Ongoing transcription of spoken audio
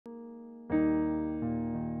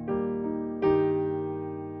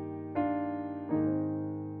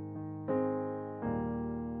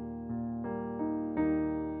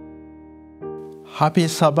Happy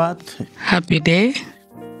Sabbath. Happy day.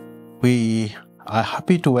 We are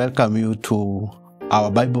happy to welcome you to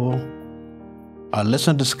our Bible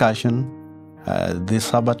lesson discussion this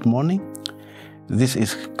Sabbath morning. This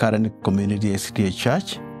is Current Community SDA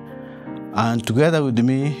Church. And together with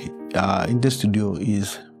me in the studio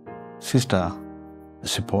is Sister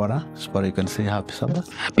Sipora. Sipora, you can say Happy Sabbath.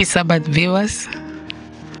 Happy Sabbath, viewers.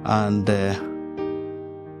 And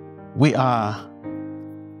we are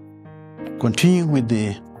continuing with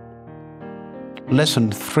the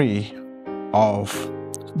lesson 3 of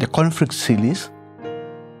the conflict series.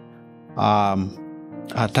 Our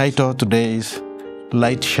title today is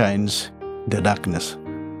Light Shines the Darkness.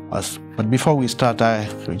 But before we start, I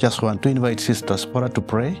just want to invite Sister Spora to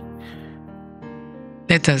pray.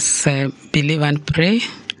 Let us believe and pray.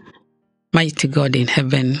 Mighty God in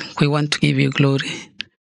heaven, we want to give you glory.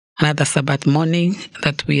 Another Sabbath morning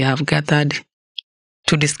that we have gathered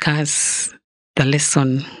to discuss the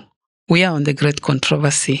lesson. We are on the great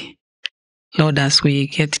controversy. Lord, as we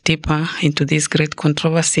get deeper into this great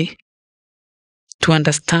controversy, to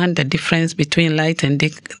understand the difference between light and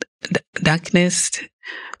darkness,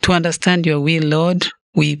 to understand your will, Lord,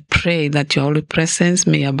 we pray that your Holy Presence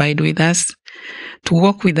may abide with us, to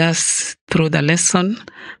walk with us through the lesson,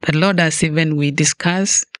 that, Lord, as even we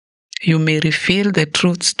discuss, you may reveal the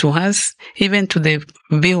truths to us, even to the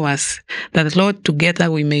viewers, that, Lord, together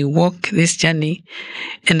we may walk this journey,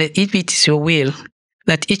 and if it is your will,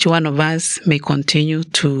 that each one of us may continue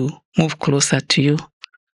to move closer to you.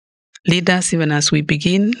 Lead us even as we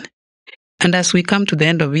begin, and as we come to the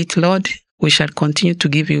end of it, Lord, we shall continue to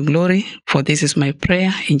give you glory, for this is my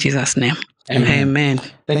prayer in Jesus' name. Amen. Amen.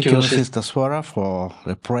 Thank you, Sister Swara, for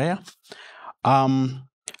the prayer.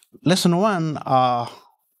 Lesson 1,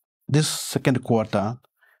 this second quarter,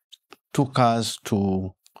 took us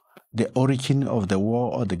to the origin of the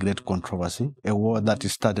war or the great controversy, a war that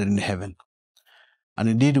is started in heaven. And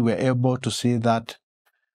indeed, we were able to see that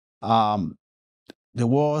the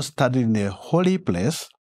war started in a holy place,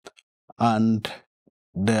 and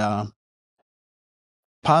the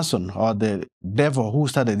person or the devil who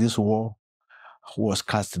started this war was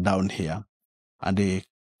cast down here, and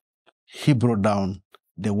he brought down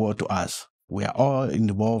the war to us. We are all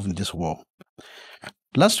involved in this war.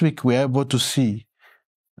 Last week, we were able to see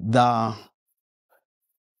the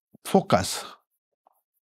focus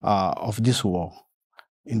of this war.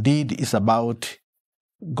 Indeed, is about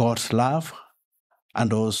God's love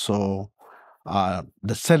and also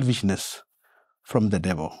the selfishness from the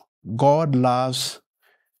devil. God loves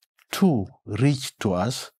to reach to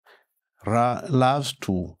us, loves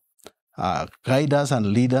to guide us and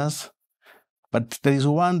lead us, but there is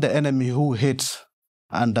one, the enemy, who hates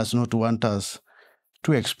and does not want us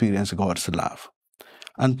to experience God's love.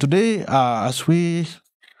 And today, as we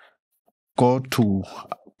go to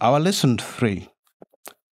our lesson 3,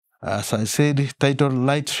 as I said, titled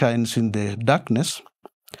Light Shines in the Darkness,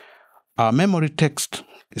 our memory text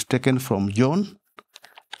is taken from John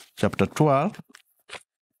chapter 12,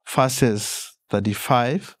 verses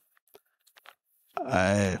 35.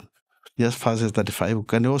 Verses 35. We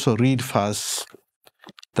can also read verse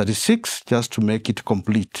 36 just to make it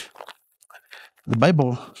complete. The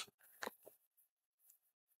Bible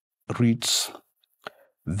reads,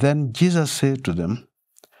 "Then Jesus said to them,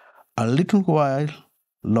 'A little while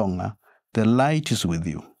longer, the light is with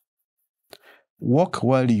you. Walk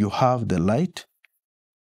while you have the light,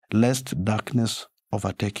 lest darkness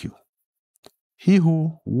overtake you. He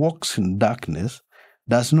who walks in darkness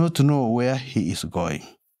does not know where he is going.'"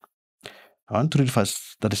 I want to read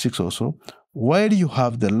verse 36 also. "While you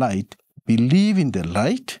have the light, believe in the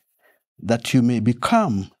light, that you may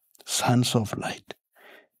become sons of light."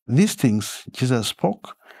 These things Jesus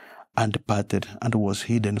spoke and departed and was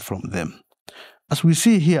hidden from them. As we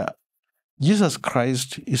see here, Jesus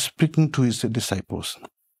Christ is speaking to his disciples.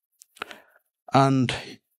 And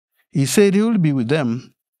he said he will be with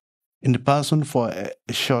them in person for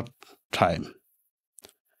a short time.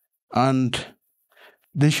 And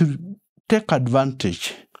they should take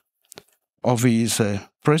advantage of his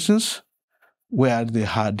presence where they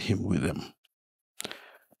had him with them.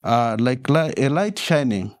 Like a light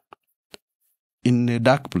shining in a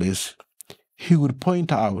dark place, he would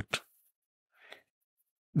point out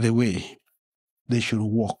the way they should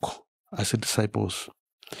walk as disciples.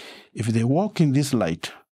 If they walk in this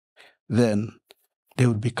light, then they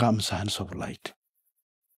will become sons of light.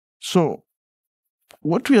 So,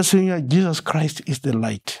 what we are saying here, Jesus Christ is the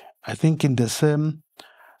light. I think in the same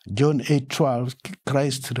John 8:12,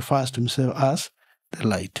 Christ refers to himself as the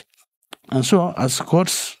light. And so, as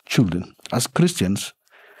God's children, as Christians,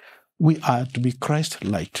 we are to be Christ's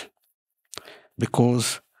light.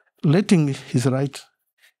 because letting his light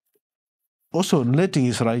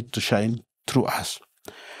to shine through us.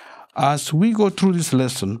 As we go through this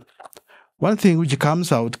lesson, one thing which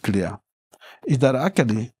comes out clear is that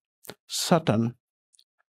actually Satan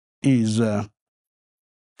is the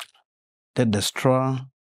destroyer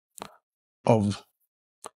of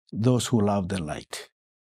those who love the light.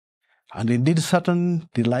 And indeed, Satan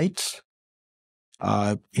delights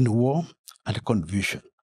in war and confusion.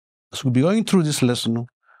 As we'll be going through this lesson,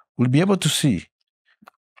 we'll be able to see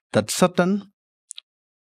that Satan,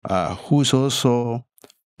 who is also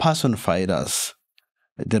personified as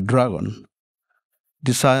the dragon,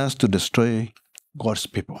 desires to destroy God's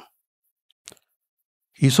people.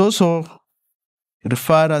 He's also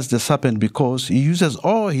referred as the serpent because he uses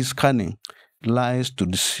all his cunning lies to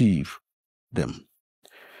deceive them.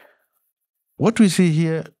 What we see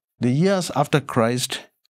here, the years after Christ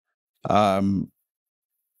went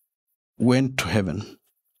to heaven,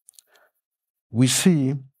 we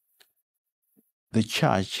see the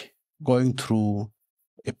church going through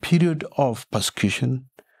a period of persecution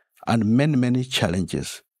and many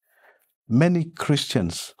challenges. Many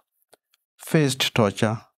Christians faced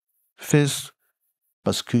torture, faced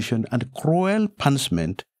persecution, and cruel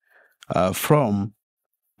punishment from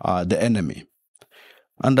the enemy.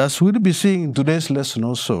 And as we'll be seeing in today's lesson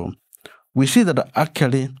also, we see that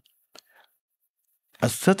actually,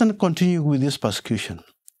 as Satan continued with this persecution,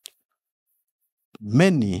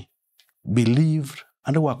 many believed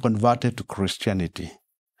and were converted to Christianity.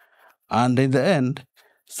 And in the end,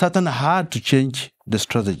 Satan had to change the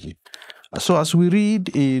strategy. So as we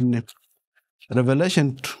read in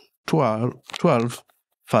Revelation 12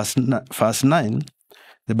 verse 9,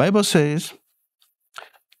 the Bible says,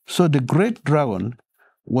 "So the great dragon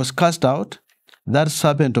was cast out, that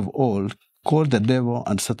serpent of old, called the devil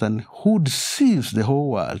and Satan, who deceives the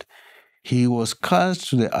whole world. He was cast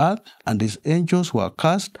to the earth, and his angels were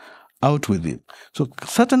cast out with him." So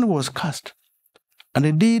Satan was cast. And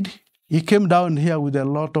indeed, he came down here with a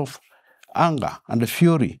lot of anger and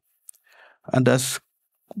fury. And as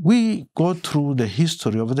we go through the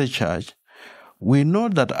history of the church, we know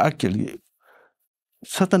that actually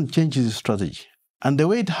Satan changes his strategy. And the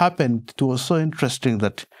way it happened, it was so interesting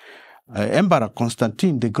that Emperor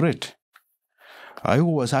Constantine the Great, who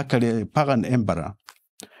was actually a pagan emperor,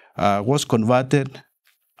 was converted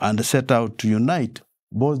and set out to unite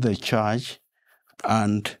both the church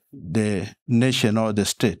and the nation or the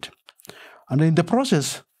state. And in the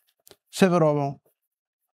process, several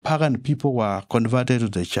pagan people were converted to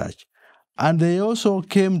the church. And they also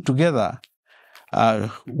came together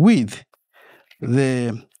with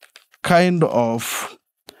the kind of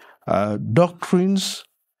doctrines,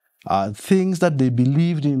 things that they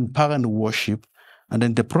believed in pagan worship. And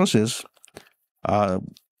in the process,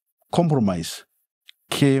 compromise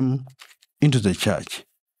came into the church.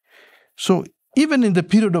 So even in the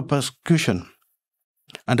period of persecution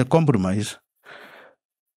and the compromise,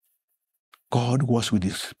 God was with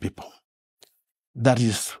his people. That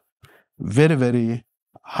is very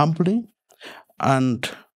humbling. And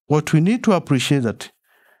what we need to appreciate that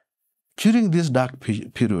during this dark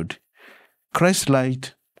period, Christ's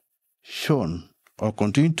light shone or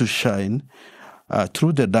continued to shine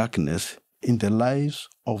through the darkness in the lives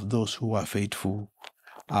of those who are faithful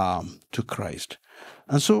to Christ.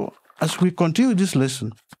 And so, as we continue this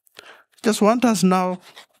lesson, just want us now,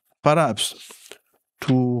 perhaps,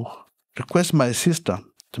 to request my sister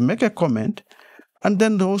to make a comment and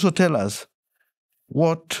then also tell us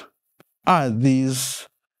what are these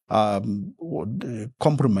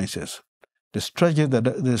compromises, the strategy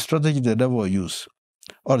the devil used,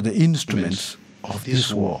 or the instruments of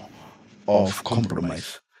this war of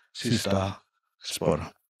compromise. Sister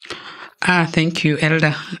Spora. Thank you,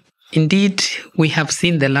 Elder. Indeed, we have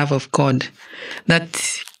seen the love of God,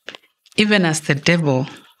 that even as the devil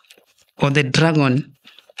or the dragon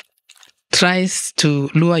tries to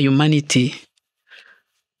lure humanity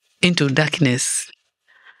into darkness,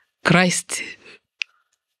 Christ,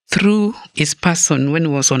 through his person when he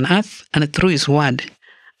was on earth and through his word,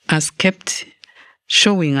 has kept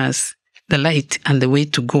showing us the light and the way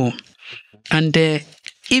to go. And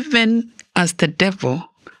even as the devil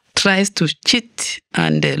tries to cheat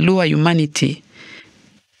and lure humanity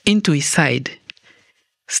into his side,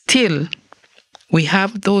 still we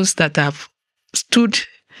have those that have stood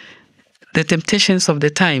the temptations of the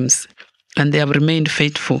times and they have remained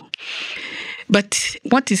faithful. But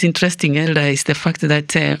what is interesting, Elder, is the fact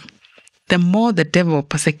that the more the devil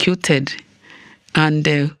persecuted and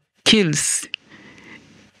kills,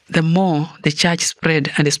 the more the church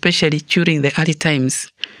spread, and especially during the early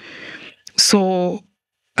times. So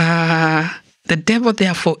The devil,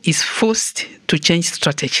 therefore, is forced to change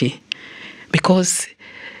strategy because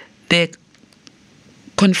the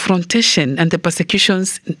confrontation and the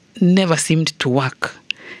persecutions never seemed to work.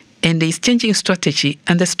 And he's changing strategy.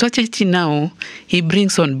 And the strategy now he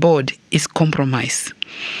brings on board is compromise.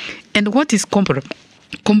 And what is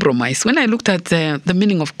compromise? When I looked at the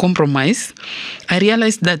meaning of compromise, I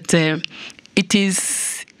realized that it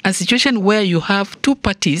is a situation where you have two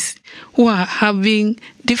parties who are having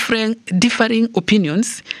differing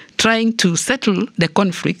opinions, trying to settle the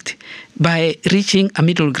conflict by reaching a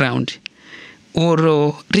middle ground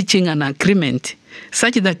or reaching an agreement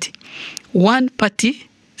such that one party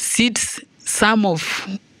cedes some of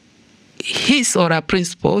his or her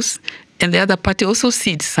principles and the other party also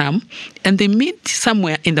cedes some, and they meet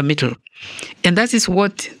somewhere in the middle. And that is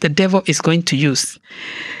what the devil is going to use.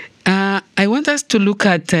 I want us to look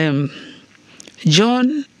at John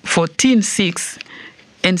 14:6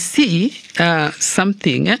 and see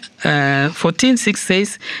something. 14:6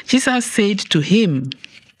 says, Jesus said to him,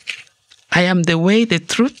 I am the way, the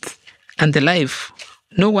truth, and the life.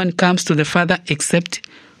 No one comes to the Father except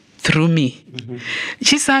through me. Mm-hmm.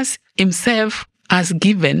 Jesus himself has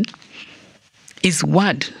given his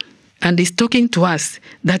word and is talking to us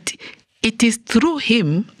that it is through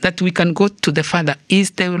him that we can go to the Father. He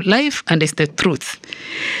is the life and is the truth.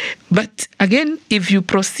 But again, if you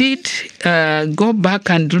proceed, go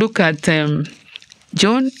back and look at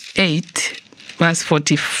John 8, verse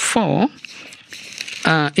 44,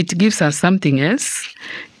 it gives us something else.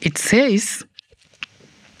 It says,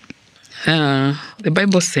 the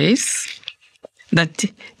Bible says that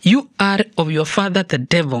you are of your father the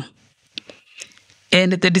devil,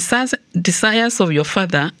 and the desires of your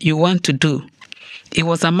father you want to do. He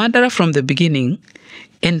was a murderer from the beginning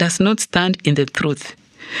and does not stand in the truth,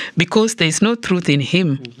 because there is no truth in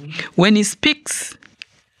him. Mm-hmm. When he speaks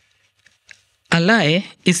a lie,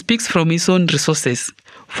 he speaks from his own resources,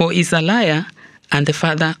 for he is a liar and the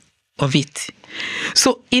father of it.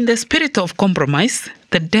 So in the spirit of compromise,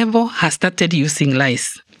 the devil has started using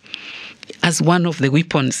lies as one of the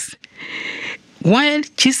weapons. While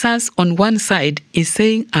Jesus on one side is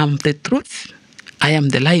saying, I'm the truth, I am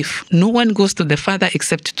the life. No one goes to the Father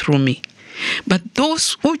except through me. But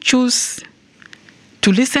those who choose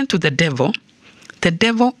to listen to the devil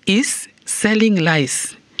is selling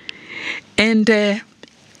lies. And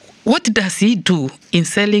what does he do in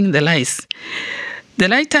selling the lies? The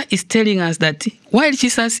writer is telling us that while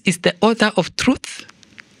Jesus is the author of truth,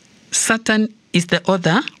 Satan is the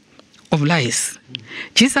author of lies.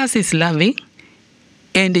 Jesus is loving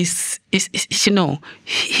and he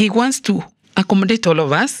wants to accommodate all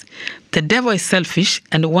of us. The devil is selfish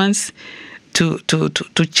and wants to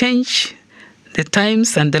change the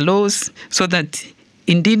times and the laws so that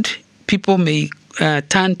indeed people may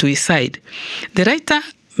turn to his side. The writer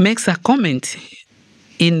makes a comment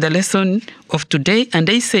in the lesson of today, and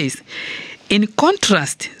he says, in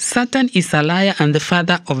contrast, Satan is a liar and the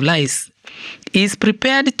father of lies. He is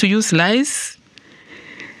prepared to use lies,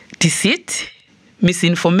 deceit,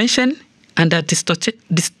 misinformation, and a distortion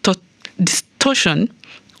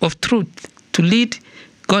of truth to lead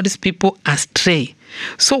God's people astray.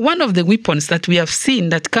 So one of the weapons that we have seen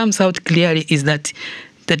that comes out clearly is that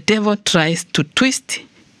the devil tries to twist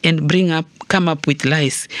and come up with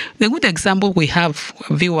lies. The good example we have,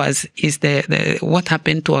 viewers, is the what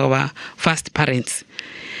happened to our first parents.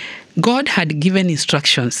 God had given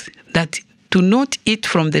instructions that do not eat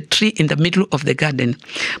from the tree in the middle of the garden.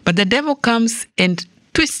 But the devil comes and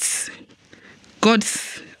twists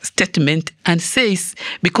God's statement and says,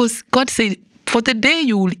 because God said, for the day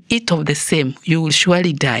you will eat of the same, you will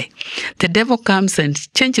surely die. The devil comes and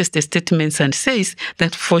changes the statements and says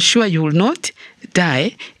that for sure you will not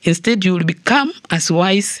die. Instead, you will become as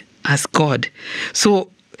wise as God. So,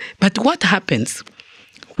 but what happens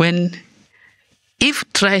when Eve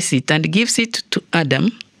tries it and gives it to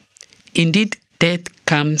Adam? Indeed, death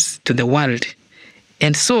comes to the world.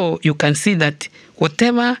 And so you can see that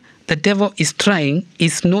whatever the devil is trying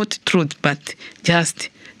is not truth, but just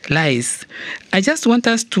lies. I just want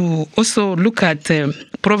us to also look at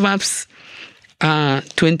Proverbs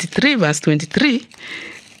 23, verse 23,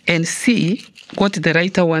 and see what the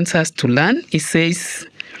writer wants us to learn. He says,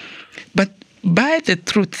 but buy the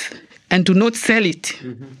truth and do not sell it.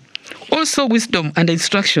 Mm-hmm. Also wisdom and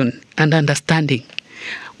instruction and understanding.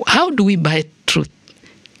 How do we buy truth?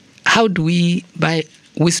 How do we buy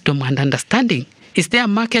wisdom and understanding? Is there a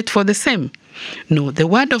market for the same? No, the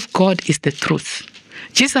word of God is the truth.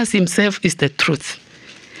 Jesus himself is the truth.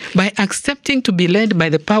 By accepting to be led by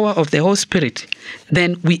the power of the Holy Spirit,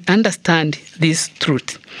 then we understand this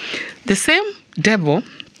truth. The same devil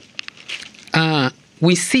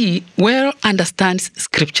we see well understands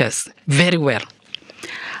scriptures very well.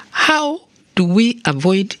 How do we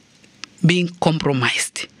avoid being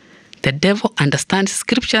compromised? The devil understands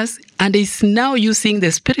scriptures and is now using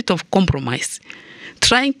the spirit of compromise,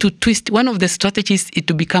 trying to twist. One of the strategies is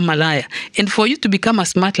to become a liar. And for you to become a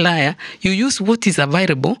smart liar, you use what is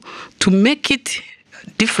available to make it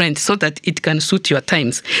different so that it can suit your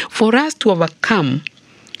times. For us to overcome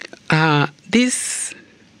these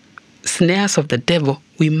snares of the devil,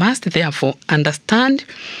 we must therefore understand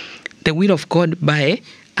the will of God by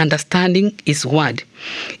understanding His word.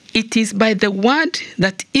 It is by the word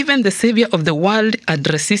that even the Savior of the world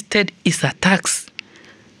had resisted his attacks.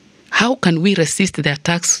 How can we resist the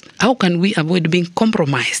attacks? How can we avoid being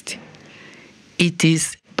compromised? It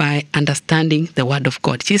is by understanding the word of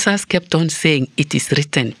God. Jesus kept on saying, "It is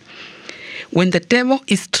written." When the devil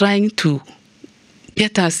is trying to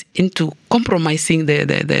get us into compromising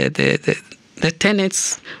the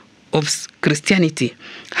tenets of Christianity,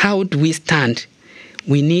 how do we stand?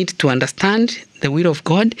 We need to understand the will of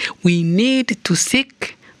God. We need to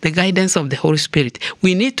seek the guidance of the Holy Spirit.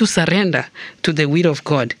 We need to surrender to the will of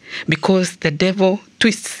God because the devil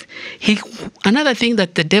twists. Another thing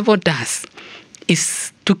that the devil does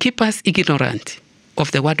is to keep us ignorant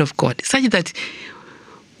of the word of God, such that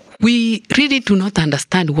we really do not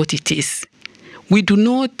understand what it is. We do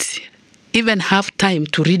not even have time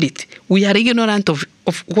to read it. We are ignorant of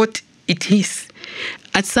what it is.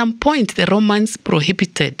 At some point, the Romans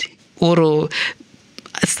prohibited, or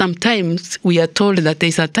sometimes we are told that there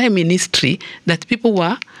is a time in history that people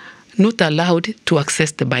were not allowed to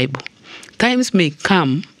access the Bible. Times may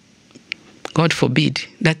come, God forbid,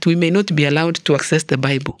 that we may not be allowed to access the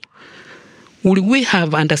Bible. Will we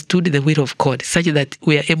have understood the will of God such that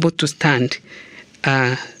we are able to stand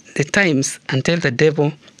the times and tell the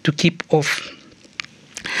devil to keep off?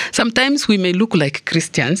 Sometimes we may look like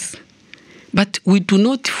Christians, but we do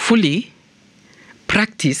not fully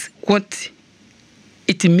practice what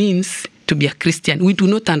it means to be a Christian. We do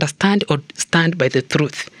not understand or stand by the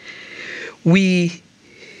truth. Why?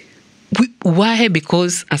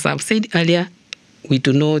 Because, as I've said earlier, we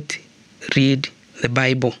do not read the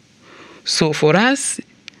Bible. So for us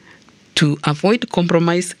to avoid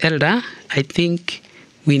compromise, Elder, I think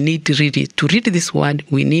we need to read it. To read this word,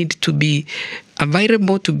 we need to be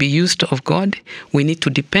available to be used of God. We need to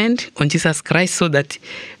depend on Jesus Christ so that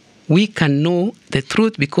we can know the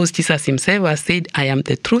truth, because Jesus himself has said, "I am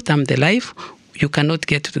the truth, I am the life. You cannot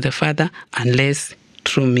get to the Father unless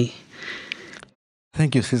through me."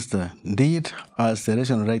 Thank you, sister. Indeed, as the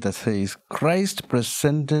lesson writer says, Christ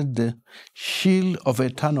presented the shield of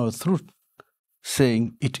eternal truth,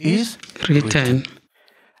 saying, "It is written."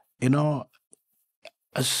 You know,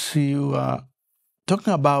 as you are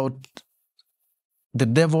talking about the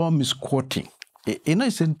devil misquoting, you know,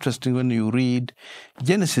 it's interesting when you read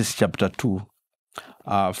Genesis chapter 2,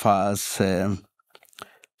 verse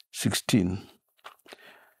 16.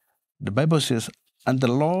 The Bible says, "And the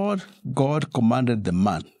Lord God commanded the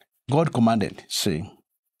man," God commanded, saying,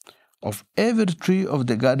 "Of every tree of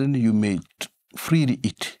the garden you may freely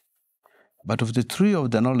eat, but of the tree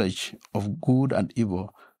of the knowledge of good and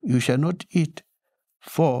evil you shall not eat,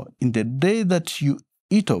 for in the day that you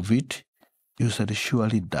eat of it, you shall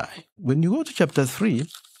surely die." When you go to chapter 3,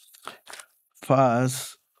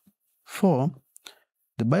 verse 4,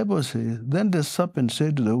 the Bible says, "Then the serpent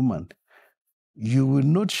said to the woman, you will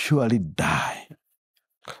not surely die,"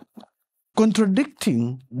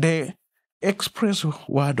 contradicting the express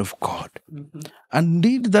word of God. Mm-hmm. And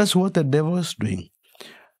indeed, that's what the devil is doing.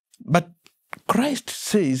 But Christ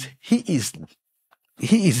says he is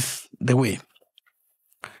the way.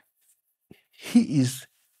 He is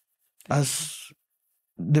as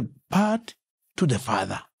the path to the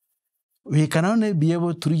Father. We can only be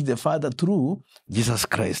able to reach the Father through Jesus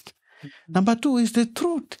Christ. Mm-hmm. Number 2 is the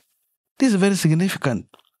truth. This is very significant.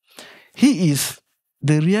 He is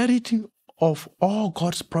the reality of all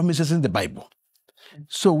God's promises in the Bible.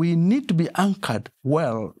 So we need to be anchored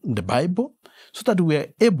well in the Bible so that we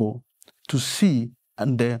are able to see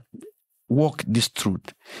and walk this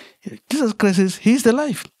truth. Jesus Christ says he is the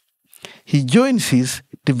life. He joins his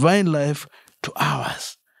divine life to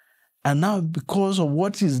ours. And now, because of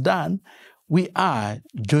what he's done, we are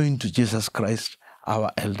joined to Jesus Christ,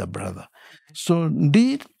 our elder brother. So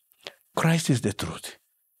indeed, Christ is the truth.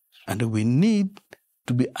 And we need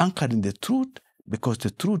to be anchored in the truth because the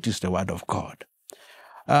truth is the word of God.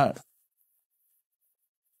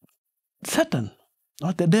 Satan,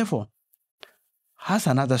 not the devil, has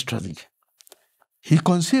another strategy. He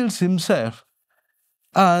conceals himself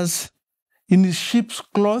as in his sheep's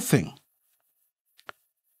clothing.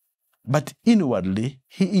 but inwardly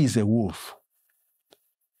he is a wolf.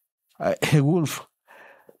 A wolf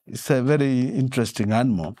is a very interesting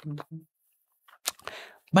animal.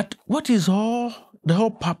 But what is the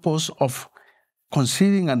whole purpose of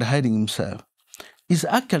concealing and hiding himself is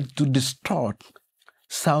actually to distort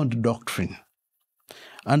sound doctrine.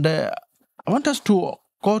 And I want us to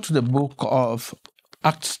go to the book of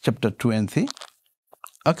Acts chapter 20.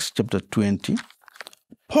 Acts chapter 20.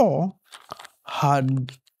 Paul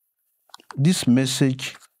had this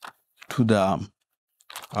message to the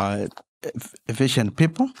Ephesian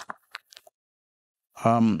people.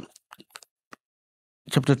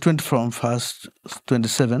 Chapter 20 from verse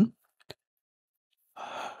 27.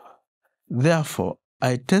 Therefore,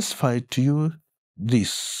 I testify to you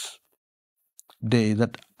this day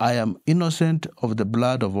that I am innocent of the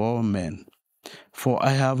blood of all men, for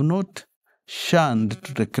I have not shunned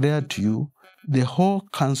to declare to you the whole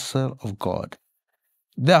counsel of God.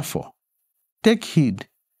 Therefore, take heed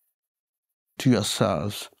to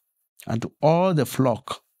yourselves and to all the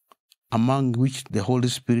flock among which the Holy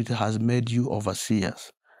Spirit has made you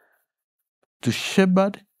overseers, to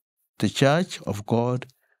shepherd the church of God,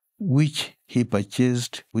 which he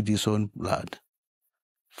purchased with his own blood.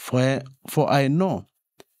 For I know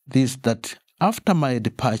this, that after my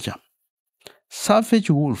departure, savage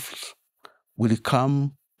wolves will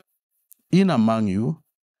come in among you,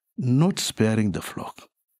 not sparing the flock.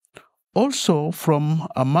 Also from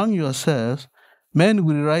among yourselves, men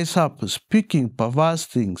will rise up, speaking perverse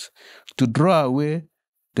things, to draw away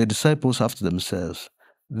the disciples after themselves.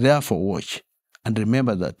 Therefore watch, and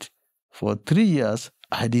remember that for 3 years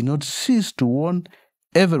I did not cease to warn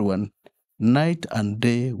everyone night and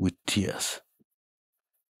day with tears.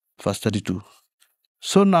 Verse 32.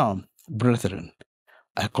 So now, brethren,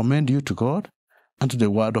 I commend you to God and to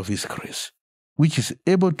the word of his grace, which is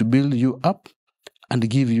able to build you up and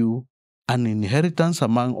give you an inheritance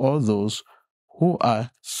among all those who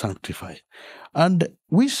are sanctified. And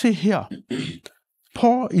we see here,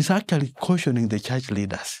 Paul is actually cautioning the church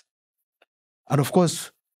leaders. And of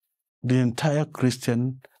course, the entire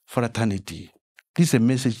Christian fraternity. This is a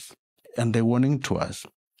message and a warning to us.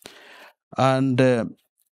 And the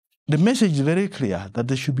message is very clear that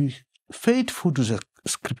they should be faithful to the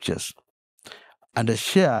scriptures and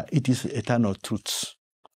share its eternal truths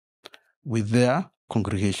with their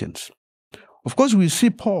congregations. Of course, we see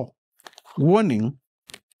Paul warning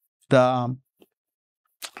the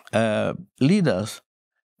leaders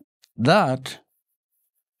that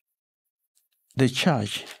the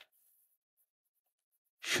church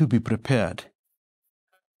should be prepared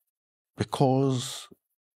because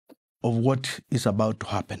of what is about to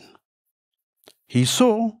happen. He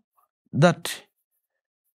saw that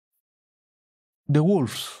the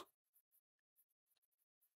wolves,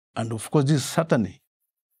 and of course this Satan,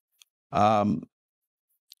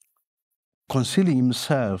 concealing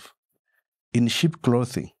himself in sheep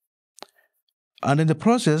clothing. And in the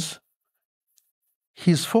process,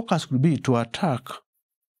 his focus will be to attack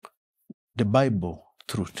the Bible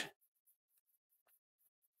truth.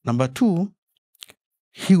 Number two,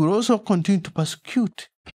 he will also continue to persecute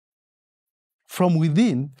from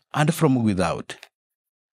within and from without,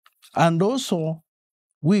 and also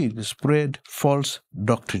will spread false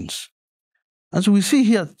doctrines. As we see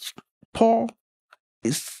here, Paul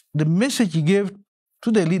is the message he gave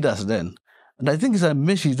to the leaders then, and I think it's a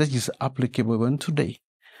message that is applicable even today,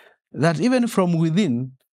 that even from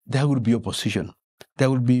within there will be opposition. There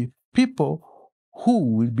will be people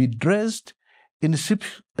who will be dressed in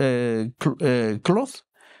sheep's cloth,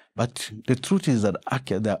 but the truth is that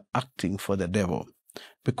they're acting for the devil,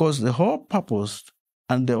 because the whole purpose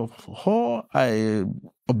and the whole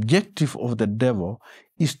objective of the devil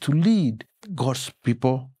is to lead God's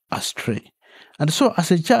people astray. And so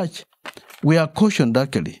as a church, we are cautioned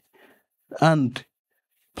actually. And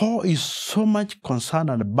Paul is so much concerned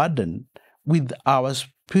and burdened with our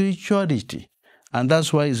spirituality. And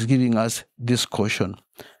that's why he's giving us this caution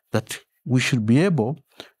that we should be able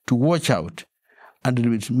to watch out and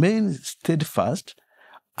remain steadfast,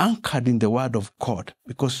 anchored in the Word of God.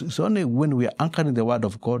 Because it's only when we are anchored in the Word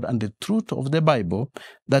of God and the truth of the Bible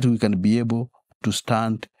that we can be able to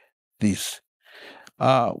stand this.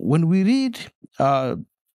 When we read 2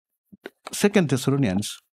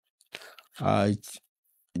 Thessalonians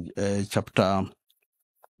chapter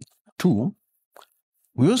 2,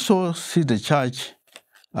 we also see the church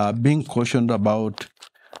being cautioned about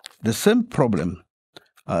the same problem.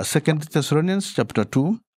 2 Thessalonians chapter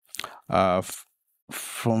 2,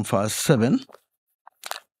 from verse 7,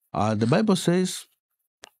 the Bible says,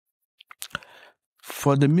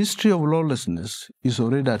 "For the mystery of lawlessness is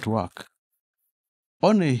already at work.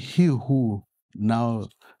 only he who now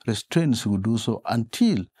restrains will do so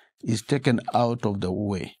until is taken out of the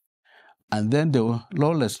way. And then the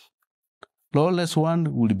lawless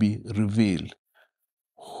one will be revealed,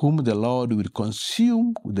 whom the Lord will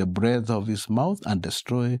consume with the breath of his mouth and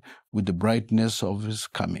destroy with the brightness of his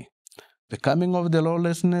coming. The coming of the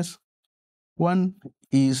lawlessness one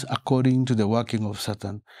is according to the working of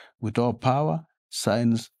Satan, with all power,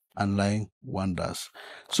 signs, and lying wonders.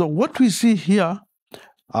 So what we see here,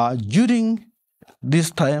 during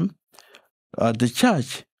this time, the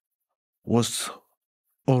church was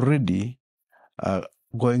already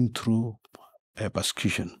going through a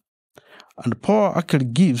persecution. And Paul actually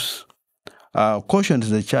gives caution to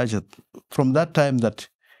the church from that time that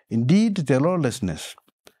indeed the lawlessness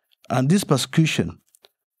and this persecution,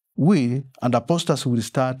 we and apostates will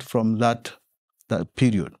start from that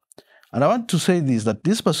period. And I want to say this, that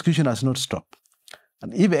this persecution has not stopped.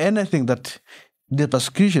 And if anything, that the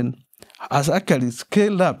persecution has actually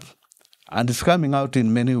scaled up and is coming out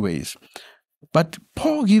in many ways. But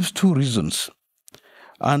Paul gives two reasons.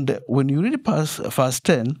 And when you read verse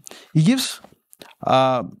 10, he gives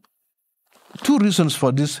two reasons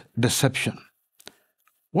for this deception.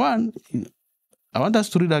 One, I want us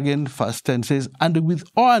to read again, verse 10 says, and with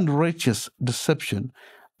all unrighteous deception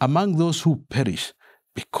among those who perish,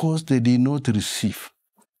 because they did not receive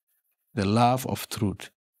the love of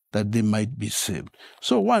truth, that they might be saved.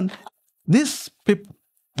 So one, these people,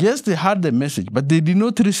 yes, they heard the message, but they did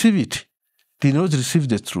not receive it. Did not receive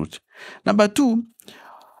the truth. Number two,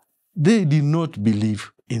 they did not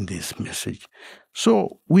believe in this message.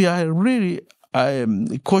 So we are really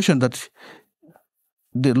cautioned that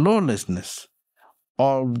the lawlessness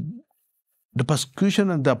or the persecution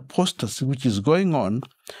and the apostasy which is going on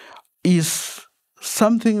is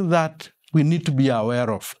something that we need to be aware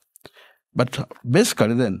of. But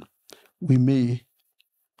basically then, we may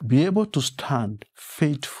be able to stand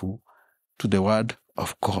faithful to the word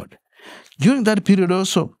of God. During that period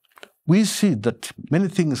also, we see that many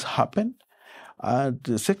things happen.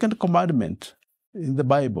 The second commandment in the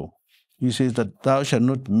Bible, he says that thou shalt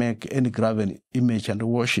not make any graven image and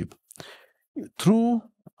worship. Through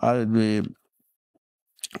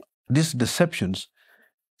these deceptions,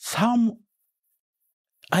 some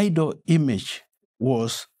idol image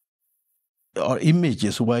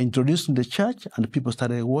images were introduced in the church, and people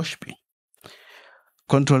started worshiping,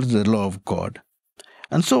 contrary to the law of God.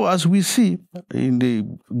 And so, as we see in the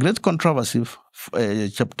great controversy,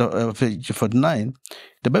 chapter 49,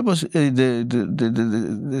 the Bible,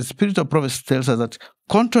 the Spirit of prophecy tells us that,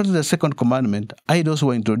 contrary to the second commandment, idols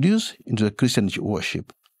were introduced into the Christian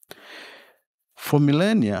worship. For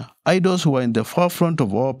millennia, idols were in the forefront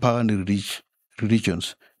of all pagan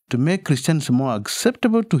religions. To make Christians more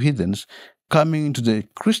acceptable to heathens coming into the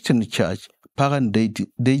Christian church, pagan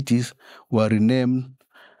deities were renamed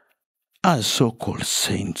as so-called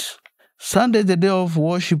saints. Sunday, the day of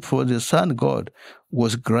worship for the sun god,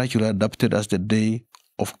 was gradually adopted as the day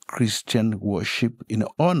of Christian worship in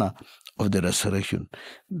honor of the resurrection.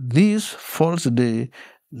 This false day,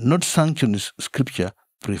 not sanctioned in Scripture,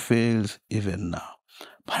 prevails even now.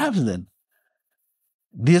 Perhaps then,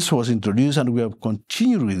 this was introduced and we have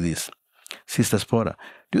continued with this. Sister Spora,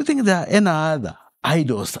 do you think there are any other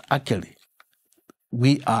idols actually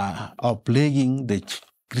we are plaguing the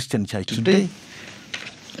Christian church today?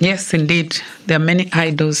 Yes, indeed. There are many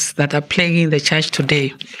idols that are plaguing the church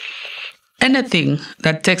today. Anything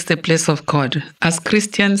that takes the place of God, as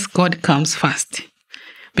Christians, God comes first,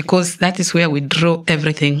 because that is where we draw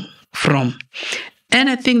everything from.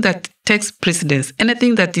 Anything that takes precedence,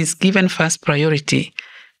 anything that is given first priority,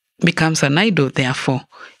 becomes an idol, therefore.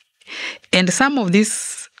 And some of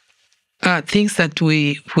these things that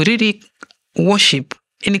we really worship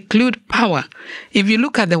include power. If you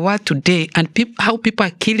look at the world today and how people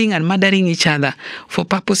are killing and murdering each other for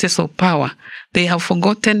purposes of power, they have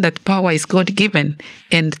forgotten that power is God-given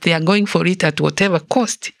and they are going for it at whatever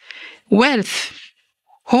cost. Wealth,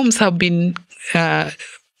 homes have been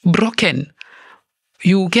broken.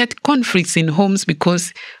 You get conflicts in homes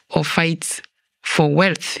because of fights for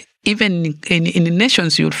wealth. Even in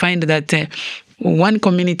nations, you'll find that one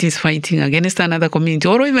community is fighting against another community,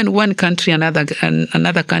 or even one country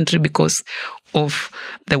another country because of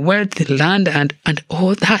the wealth, the land, and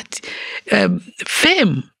all that.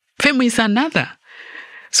 Fame is another.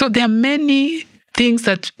 So there are many things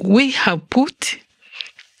that we have put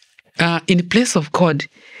in place of God,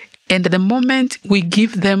 and the moment we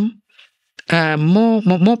give them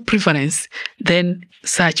more preference, then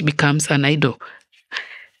such becomes an idol.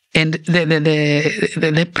 And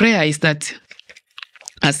the prayer is that,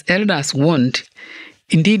 as elders warned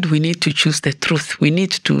indeed we need to choose the truth. We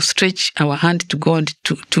need to stretch our hand to God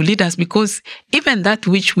to lead us, because even that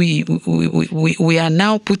which we are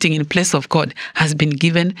now putting in place of God has been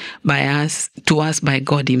given to us by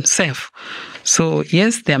God himself. So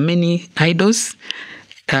yes, there are many idols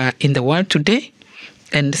in the world today,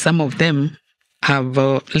 and some of them have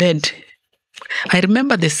led. I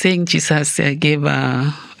remember the saying Jesus gave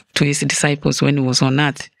to his disciples when he was on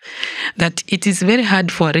earth, that it is very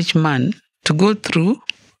hard for a rich man to go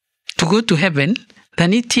to heaven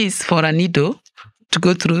than it is for a needle to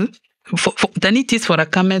go through, than it is for a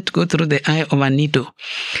camel to go through the eye of a needle.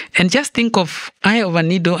 And just think of eye of a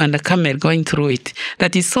needle and a camel going through it.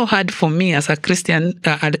 That is so hard for me as a Christian,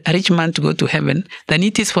 a rich man to go to heaven, than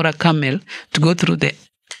it is for a camel to go through the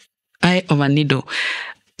eye of a needle.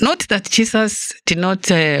 Not that Jesus did not,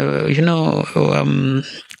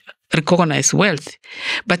 recognize wealth,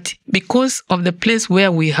 but because of the place where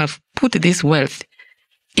we have put this wealth,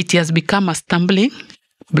 it has become a stumbling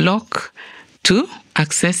block to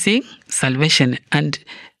accessing salvation. And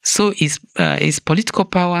so is political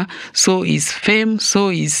power, so is fame, so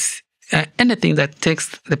is anything that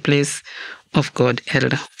takes the place of God,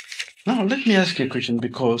 Elder. Now, let me ask you a question,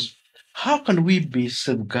 because how can we be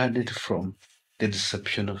safeguarded from the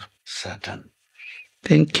deception of Satan?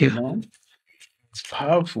 Thank you. It's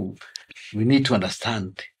powerful. We need to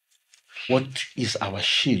understand what is our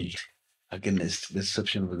shield against the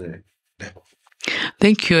deception of the devil.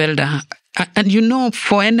 Thank you, Elder. And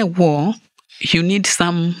for any war, you need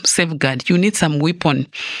some safeguard. You need some weapon.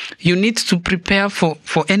 You need to prepare for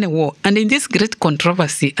any war. And in this great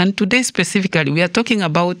controversy, and today specifically, we are talking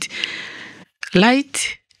about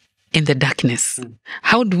light in the darkness.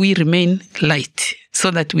 How do we remain light so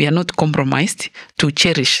that we are not compromised to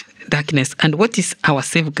cherish darkness? And what is our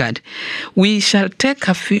safeguard? We shall take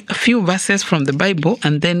a few verses from the Bible,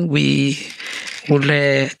 and then we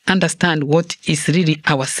will understand what is really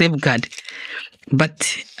our safeguard.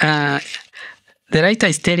 But the writer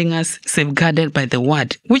is telling us safeguarded by the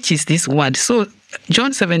word. Which is this word? So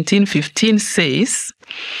John 17:15 says,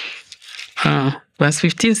 verse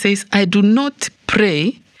 15 says, I do not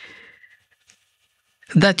pray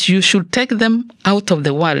that you should take them out of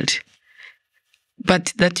the world,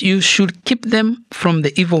 but that you should keep them from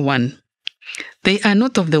the evil one. They are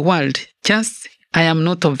not of the world, just I am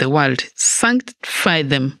not of the world. Sanctify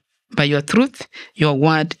them by your truth. Your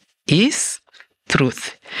word is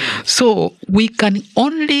truth. So we can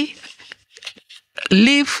only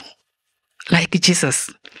live like Jesus.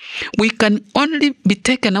 We can only be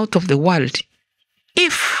taken out of the world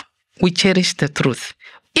if we cherish the truth,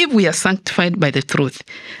 if we are sanctified by the truth.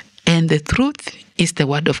 And the truth is the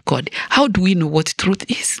word of God. How do we know what truth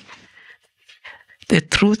is? The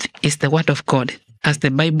truth is the word of God, as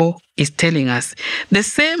the Bible is telling us. The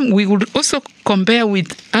same we would also compare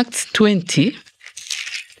with Acts 20,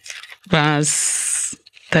 verse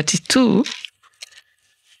 32,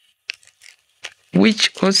 which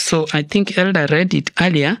also I think Elder read it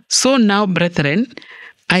earlier. So now, brethren,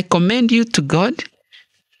 I commend you to God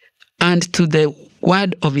and to the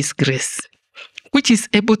word of his grace, which is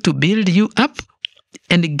able to build you up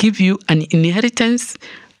and give you an inheritance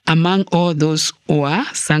among all those who are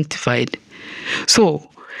sanctified. So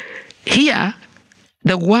here,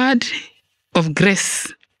 the word of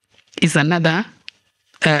grace is another,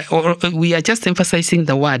 or we are just emphasizing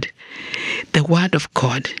the word of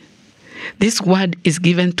God. This word is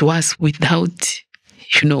given to us without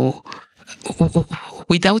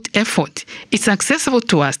effort. It's accessible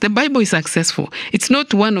to us. The Bible is accessible. It's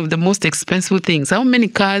not one of the most expensive things. How many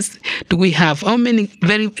cars do we have? How many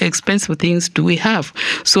very expensive things do we have?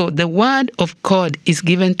 So the word of God is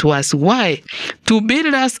given to us. Why? To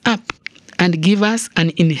build us up and give us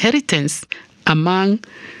an inheritance among,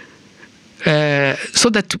 so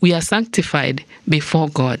that we are sanctified before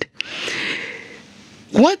God.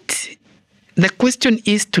 What the question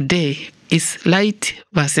is today is light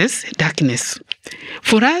versus darkness.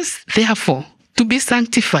 For us, therefore, to be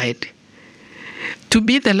sanctified, to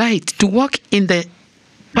be the light, to walk in the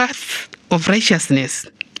path of righteousness,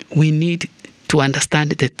 we need to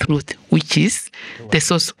understand the truth, which is the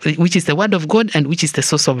source, which is the word of God, and which is the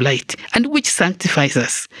source of light, and which sanctifies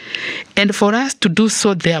us. And for us to do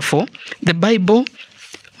so, therefore, the Bible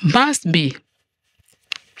must be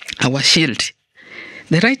our shield.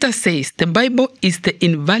 The writer says the Bible is the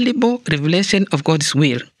invaluable revelation of God's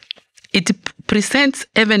will. It presents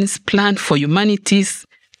heaven's plan for humanity's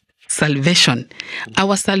salvation.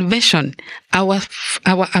 Our salvation,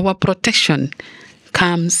 our protection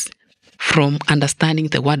comes from understanding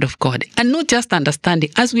the word of God. And not just understanding,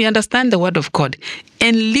 as we understand the word of God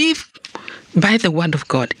and live by the word of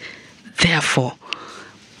God, therefore,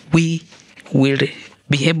 we will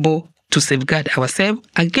be able to safeguard ourselves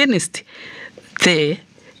against the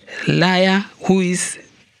liar who is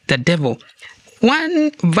the devil.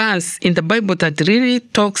 One verse in the Bible that really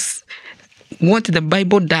talks what the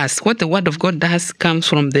Bible does, what the Word of God does, comes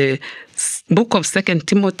from the book of 2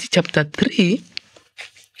 Timothy chapter 3.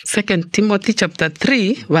 2 Timothy chapter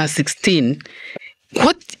 3, verse 16.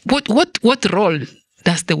 What role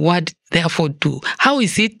does the Word therefore do? How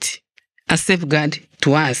is it a safeguard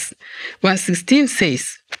to us? Verse 16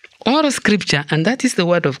 says, all Scripture, and that is the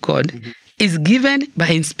Word of God, is given by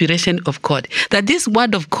inspiration of God. That this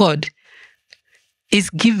Word of God is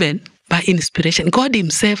given by inspiration. God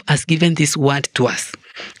Himself has given this Word to us.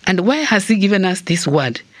 And why has He given us this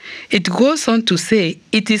Word? It goes on to say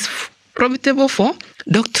it is profitable for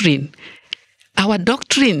doctrine. Our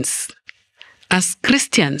doctrines as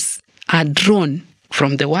Christians are drawn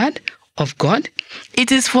from the Word of God.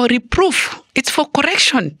 It is for reproof. It's for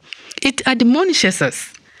correction. It admonishes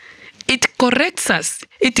us. It corrects us.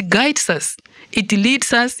 It guides us. It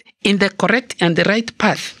leads us in the correct and the right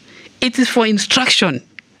path. It is for instruction.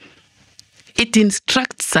 It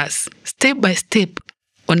instructs us step by step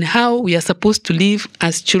on how we are supposed to live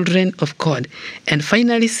as children of God. And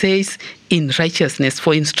finally says, in righteousness,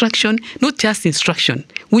 for instruction, not just instruction.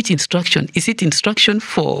 Which instruction? Is it instruction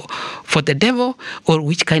for the devil, or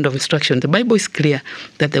which kind of instruction? The Bible is clear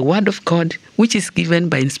that the Word of God, which is given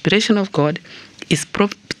by inspiration of God, is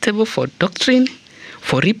profitable for doctrine,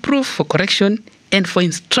 for reproof, for correction, and for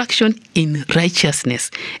instruction in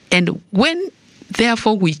righteousness. And when,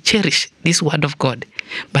 therefore, we cherish this Word of God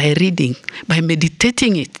by reading, by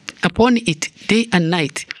meditating upon it day and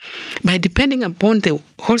night, by depending upon the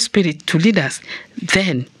Holy Spirit to lead us,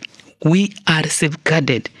 then we are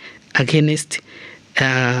safeguarded against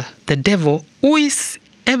the devil, who is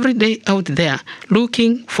every day out there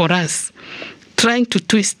looking for us, trying to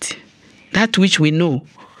twist that which we know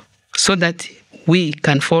so that we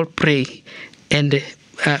can fall prey and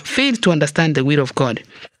fail to understand the will of God.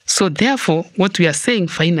 So therefore, what we are saying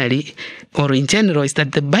finally, or in general, is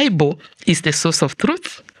that the Bible is the source of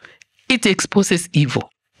truth. It exposes evil.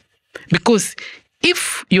 Because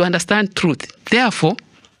if you understand truth, therefore,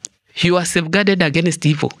 you are safeguarded against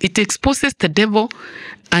evil. It exposes the devil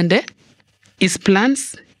and his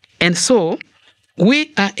plans. And so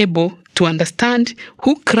we are able to understand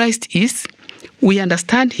who Christ is. We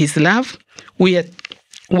understand His love. We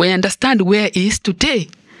understand where He is today.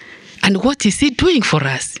 And what is He doing for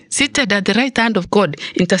us? Seated at the right hand of God,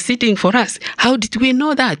 interceding for us. How did we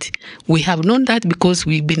know that? We have known that because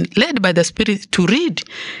we've been led by the Spirit to read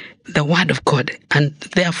the Word of God. And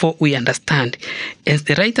therefore we understand. As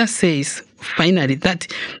the writer says, finally, that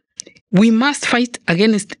we must fight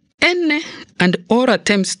against any and all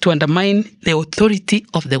attempts to undermine the authority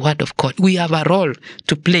of the Word of God. We have a role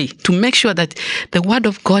to play to make sure that the Word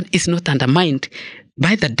of God is not undermined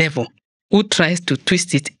by the devil, who tries to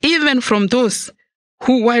twist it, even from those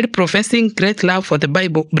who, while professing great love for the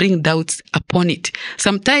Bible, bring doubts upon it.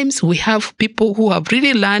 Sometimes we have people who have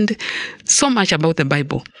really learned so much about the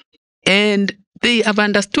Bible, and they have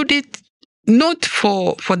understood it not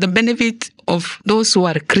for the benefit of those who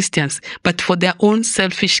are Christians, but for their own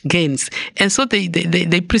selfish gains. And so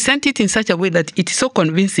they present it in such a way that it is so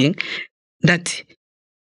convincing that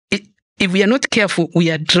if we are not careful, we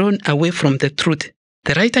are drawn away from the truth.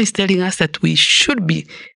 The writer is telling us that we should be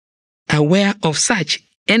aware of such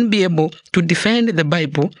and be able to defend the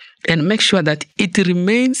Bible and make sure that it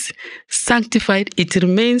remains sanctified, it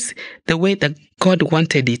remains the way that God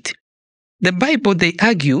wanted it. The Bible, they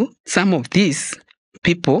argue, some of these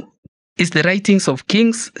people, is the writings of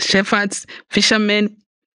kings, shepherds, fishermen,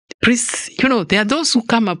 priests. There are those who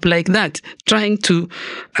come up like that, trying to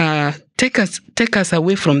take us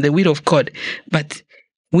away from the will of God. But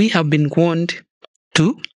we have been warned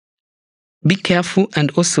to be careful and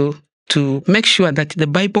also to make sure that the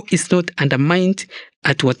Bible is not undermined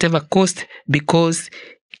at whatever cost, because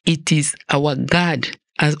it is our guard,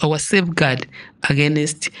 as our safeguard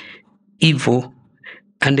against evil,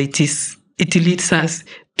 and it leads us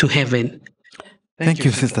to heaven. Thank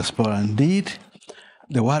you, Sister Spora. Indeed,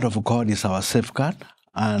 the Word of God is our safeguard,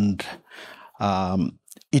 and the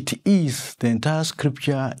entire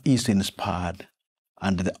Scripture is inspired.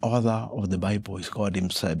 And the author of the Bible is God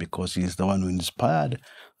Himself, because He is the one who inspired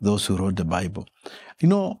those who wrote the Bible.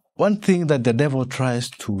 One thing that the devil tries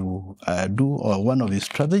to do, or one of his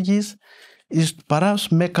strategies, is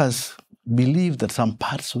perhaps make us believe that some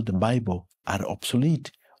parts of the Bible are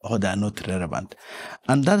obsolete or they are not relevant.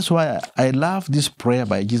 And that's why I love this prayer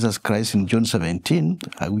by Jesus Christ in John 17,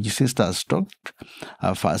 which Sister has talked,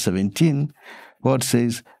 verse 17. God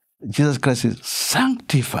says, Jesus Christ says,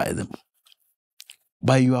 sanctify them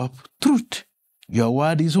by your truth. Your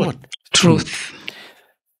word is what? Truth.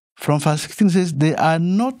 From verse 16 says, they are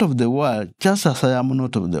not of the world, just as I am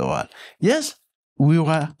not of the world. Yes,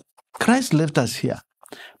 Christ left us here,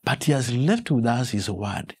 but he has left with us his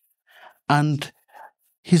word. And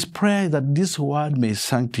his prayer is that this word may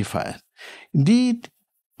sanctify us. Indeed,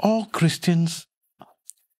 all Christians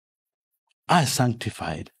are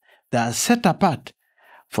sanctified. They are set apart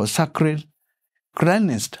for sacred,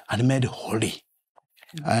 cleansed, and made holy.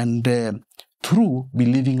 And through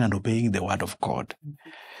believing and obeying the word of God.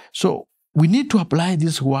 So we need to apply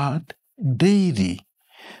this word daily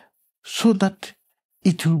so that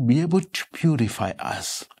it will be able to purify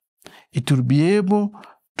us. It will be able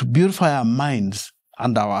to purify our minds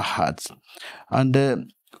and our hearts.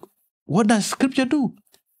 And what does Scripture do?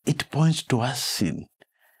 It points to our sin.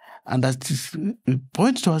 And as it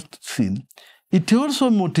points to our sin, it also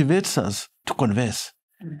motivates us to confess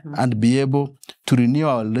and be able to renew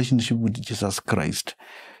our relationship with Jesus Christ.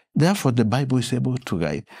 Therefore, the Bible is able to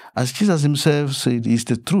guide. As Jesus himself said, he is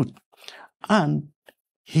the truth. And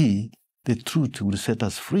he, the truth, will set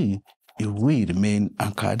us free if we remain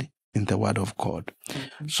anchored in the word of God.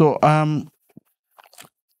 So,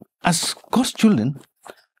 as God's children,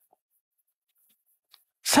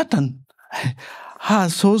 Satan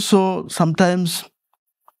has also sometimes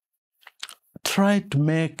tried to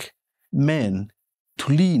make men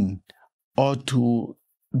to lean or to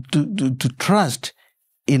trust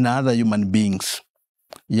in other human beings.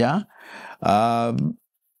 Yeah?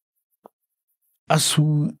 As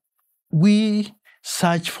we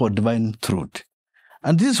search for divine truth.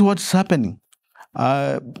 And this is what's happening.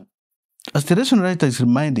 As the lesson writer is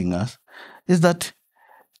reminding us, is that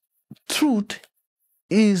truth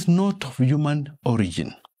is not of human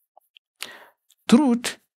origin.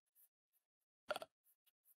 Truth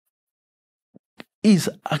is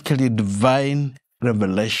actually divine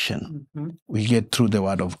revelation we get through the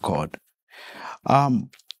word of God.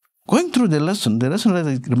 Going through the lesson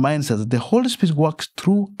writer reminds us that the Holy Spirit works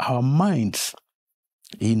through our minds.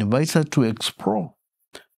 He invites us to explore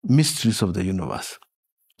mysteries of the universe.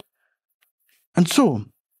 And so,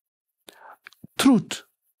 truth,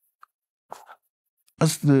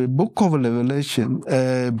 as the book of Revelation,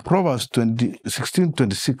 Proverbs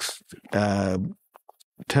 16:26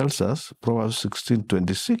 tells us, Proverbs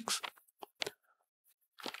 16:26,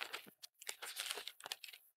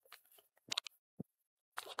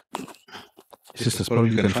 Sisters,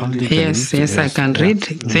 probably you can find it. Yes, I can read.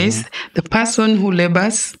 It says, the person who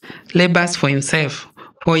labors for himself,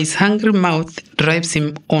 for his hungry mouth drives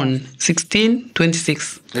him on.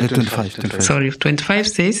 16:26. 25. Sorry, 25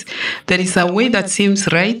 says, there is a way that seems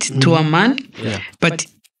right to a man, but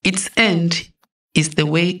its end is the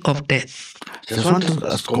way of death. Just want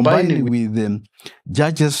to combine it with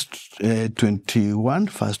Judges 21,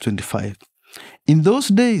 verse 25. In those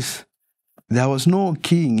days, there was no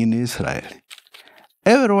king in Israel.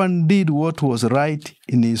 Everyone did what was right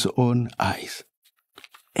in his own eyes.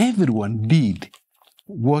 Everyone did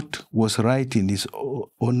what was right in his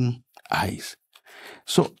own eyes.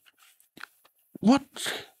 So, what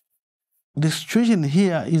the situation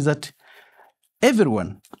here is that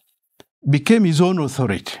everyone became his own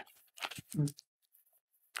authority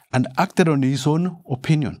and acted on his own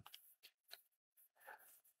opinion,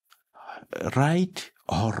 right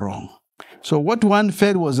or wrong. So what one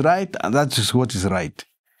felt was right, and that is what is right.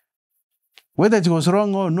 Whether it was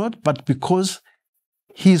wrong or not, but because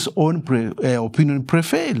his own opinion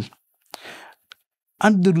prevailed.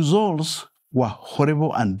 And the results were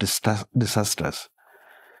horrible and disastrous.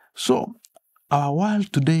 So our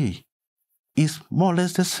world today is more or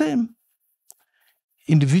less the same.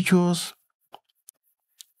 Individuals,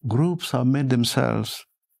 groups have made themselves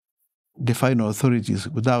the final authorities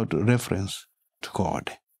without reference to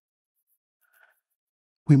God.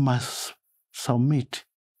 We must submit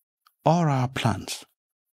all our plans,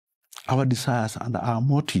 our desires, and our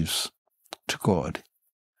motives to God.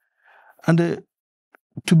 And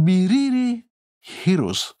to be really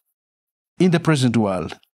heroes in the present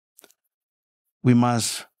world, we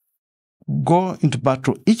must go into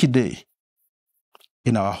battle each day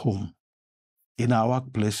in our home, in our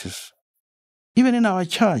workplaces, even in our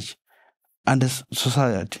church and the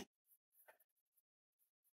society,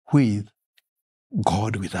 with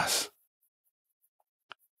God with us.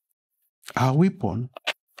 Our weapon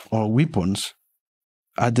or weapons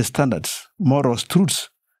are the standards, morals, truths,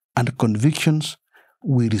 and convictions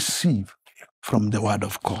we receive from the Word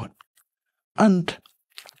of God. And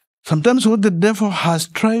sometimes what the devil has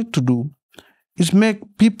tried to do is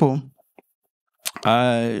make people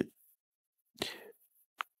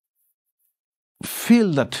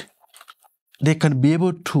feel that they can be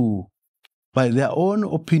able to, by their own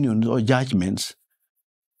opinions or judgments,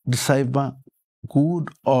 decipher good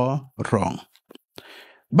or wrong.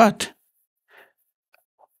 But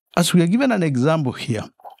as we are given an example here,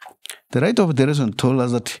 the writer of the lesson told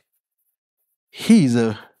us that he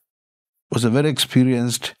was a very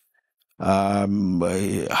experienced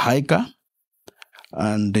hiker,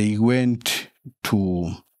 and he went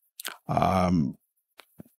to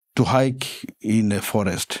hike in a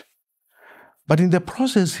forest. But in the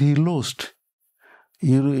process, he lost.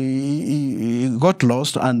 He got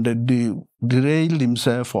lost and derailed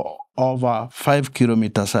himself for over 5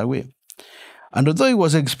 kilometers away. And although he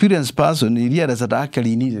was an experienced person, he realized that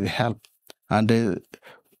actually he needed help. And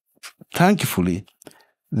thankfully,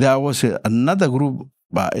 there was another group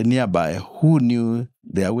nearby who knew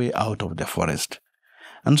their way out of the forest.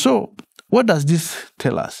 And so, what does this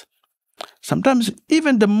tell us? Sometimes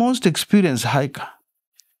even the most experienced hiker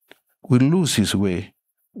will lose his way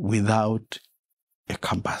without a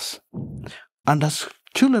compass. And as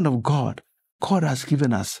children of God, God has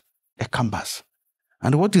given us a compass.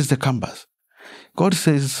 And what is the compass? God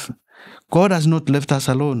says, God has not left us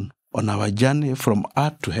alone on our journey from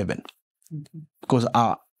earth to heaven. Because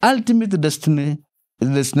our ultimate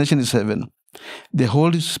destination is heaven. The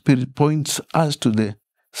Holy Spirit points us to the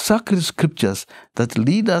sacred scriptures that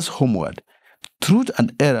lead us homeward. Truth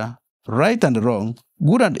and error, right and wrong,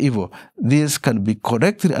 good and evil, these can be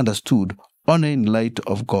correctly understood only in light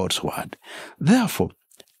of God's word. Therefore,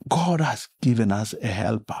 God has given us a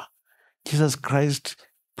helper. Jesus Christ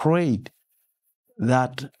prayed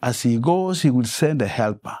that as he goes, he will send a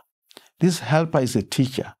helper. This helper is a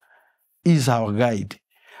teacher, is our guide.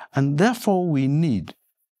 And therefore, we need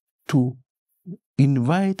to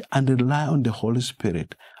invite and rely on the Holy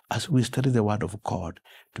Spirit as we study the Word of God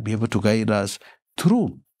to be able to guide us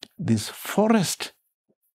through this forest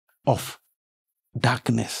of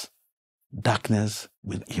darkness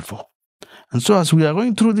with evil. And so as we are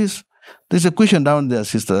going through this, there's a question down there,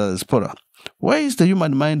 Sister Spora. Why is the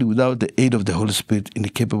human mind without the aid of the Holy Spirit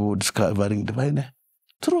incapable of discovering divine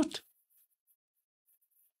truth?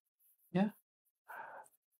 Yeah.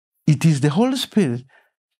 It is the Holy Spirit.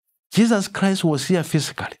 Jesus Christ was here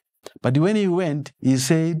physically. But when he went, he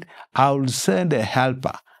said, I will send a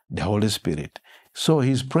helper, the Holy Spirit. So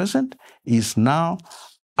he's present, he's now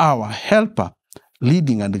our helper,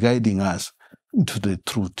 leading and guiding us into the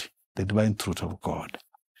truth, the divine truth of God.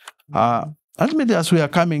 Ultimately, as we are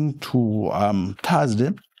coming to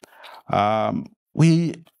Thursday,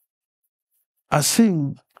 we are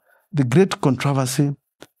seeing the great controversy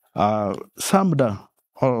summed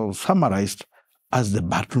or summarized as the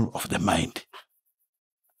battle of the mind.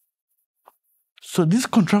 So this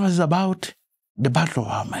controversy is about the battle of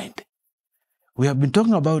our mind. We have been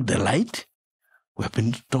talking about the light. We have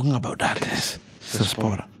been talking about darkness. So,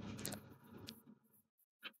 Spora.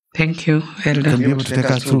 Thank you, Elder. Can you be able to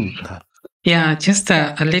take us through that? Yeah, just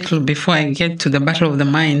a little before I get to the battle of the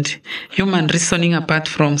mind, human reasoning apart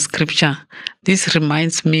from scripture. This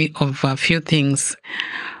reminds me of a few things.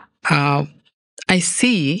 I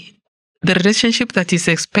see the relationship that is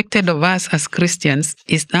expected of us as Christians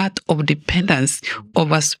is that of dependence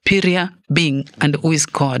of a superior being and who is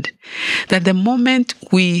God. That the moment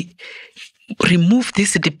we remove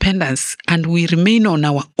this dependence and we remain on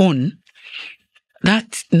our own,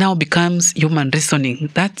 that now becomes human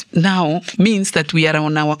reasoning. That now means that we are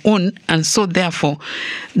on our own, and so therefore,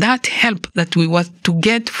 that help that we want to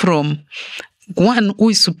get from one who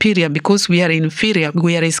is superior because we are inferior,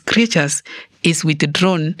 we are his creatures, is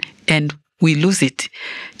withdrawn and we lose it.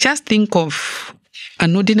 Just think of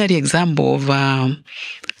an ordinary example of a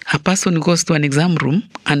person who goes to an exam room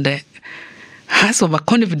and has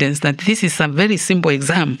overconfidence that this is a very simple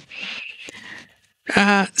exam.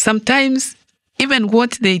 Sometimes even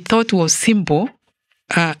what they thought was simple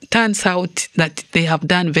turns out that they have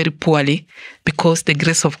done very poorly because the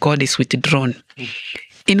grace of God is withdrawn.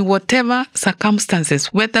 In whatever circumstances,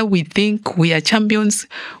 whether we think we are champions,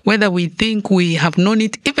 whether we think we have known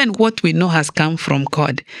it, even what we know has come from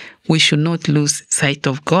God, we should not lose sight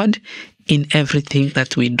of God in everything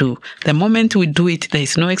that we do. The moment we do it, there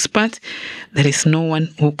is no expert, there is no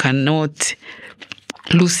one who cannot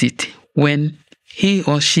lose it when he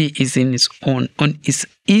or she is in his own,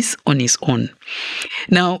 is on his own.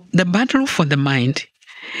 Now, the battle for the mind,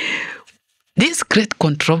 this great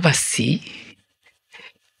controversy,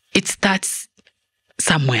 it starts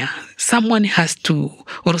somewhere. Someone has to,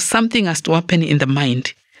 or something has to happen in the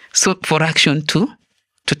mind, so for action to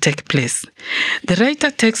take place. The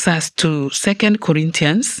writer takes us to 2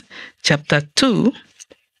 Corinthians chapter 4,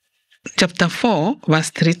 verse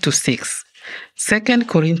 3 to 6. 2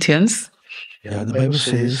 Corinthians. Yeah, the Bible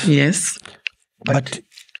says, Yes. but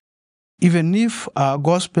even if our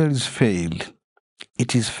gospel is failed,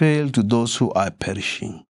 it is failed to those who are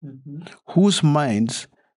perishing, whose minds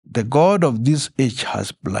the God of this age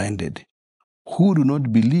has blinded, who do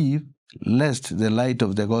not believe, lest the light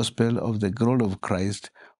of the gospel of the glory of Christ,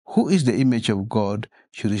 who is the image of God,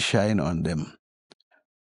 should shine on them.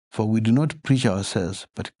 For we do not preach ourselves,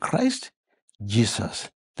 but Christ Jesus,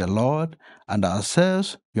 the Lord, and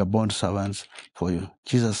ourselves, your bond servants for you,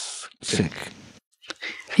 Jesus' sake.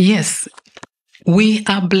 Yes, we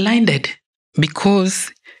are blinded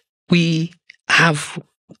because we have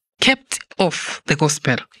kept off the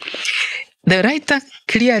gospel. The writer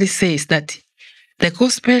clearly says that the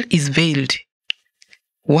gospel is veiled.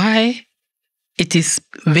 Why? It is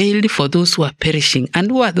veiled for those who are perishing.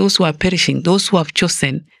 And who are those who are perishing? Those who have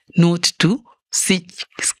chosen not to seek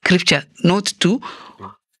scripture, not to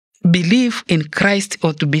believe in Christ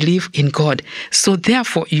or to believe in God. So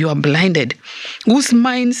therefore you are blinded, whose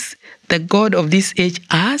minds the God of this age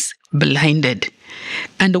has blinded.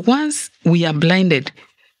 And once we are blinded,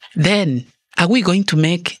 then are we going to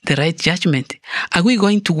make the right judgment? Are we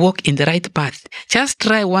going to walk in the right path? Just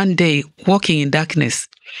try one day walking in darkness.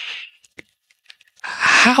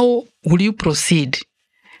 How will you proceed?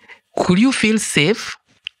 Could you feel safe?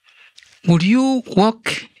 Would you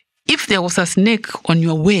walk? If there was a snake on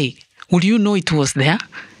your way, would you know it was there?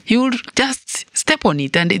 You would just step on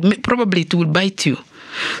it and probably it will bite you.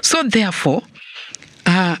 So therefore,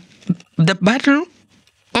 the battle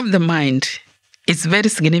of the mind is very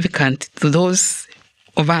significant to those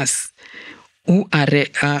of us who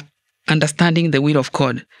are understanding the will of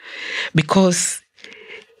God. Because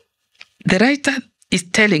the writer is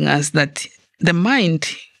telling us that the mind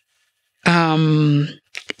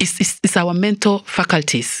is our mental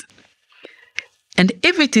faculties. And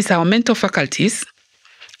if it is our mental faculties,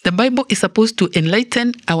 the Bible is supposed to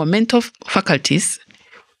enlighten our mental faculties.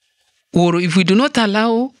 Or if we do not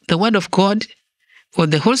allow the Word of God or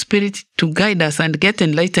the Holy Spirit to guide us and get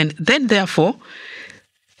enlightened, then therefore,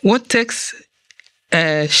 what takes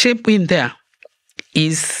shape in there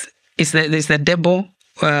is the devil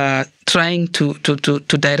trying to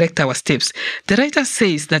direct our steps. The writer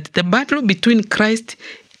says that the battle between Christ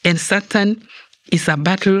and Satan is a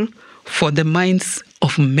battle for the minds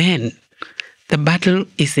of men. The battle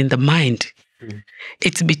is in the mind.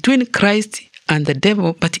 It's between Christ and the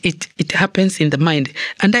devil, but it happens in the mind.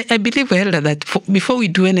 And I believe, Elder, that before we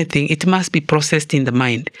do anything, it must be processed in the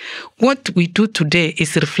mind. What we do today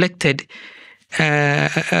is reflected,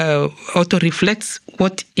 auto-reflects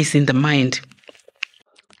what is in the mind.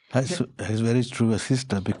 That's very true,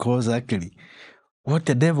 sister, because actually what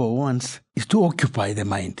the devil wants is to occupy the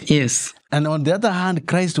mind. Yes. And on the other hand,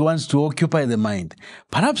 Christ wants to occupy the mind.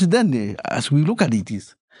 Perhaps then, as we look at it,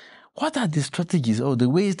 is what are the strategies or the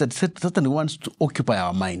ways that Satan wants to occupy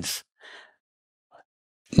our minds?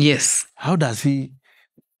 Yes. How does he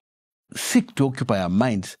seek to occupy our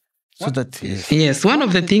minds? Yes, one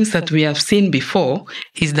of the things that we have seen before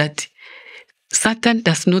is that Satan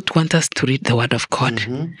does not want us to read the Word of God.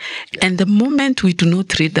 Mm-hmm. And the moment we do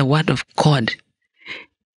not read the Word of God,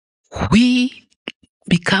 we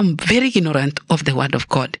become very ignorant of the Word of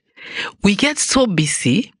God. We get so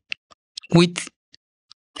busy with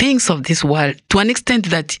things of this world to an extent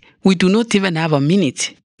that we do not even have a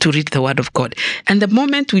minute to read the Word of God. And the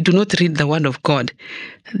moment we do not read the Word of God,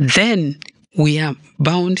 then we are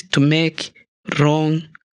bound to make wrong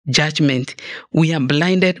judgment. We are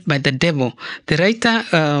blinded by the devil. The writer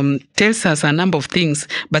tells us a number of things,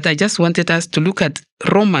 but I just wanted us to look at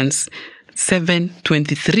Romans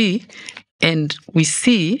 7:23, and we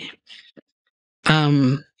see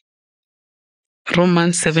Romans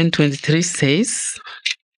 7:23 says,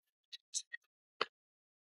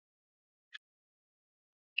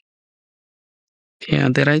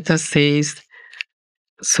 the writer says,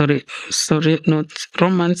 not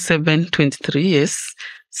Romans 7:23, yes,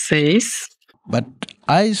 says, but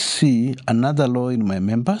I see another law in my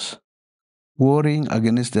members, warring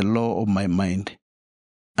against the law of my mind,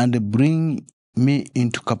 and bring me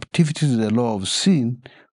into captivity to the law of sin,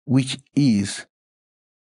 which is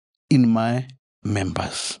in my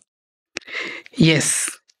members. Yes.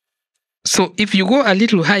 So if you go a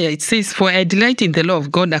little higher, it says, for I delight in the law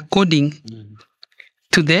of God according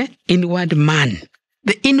to the inward man.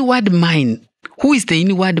 The inward mind. Who is the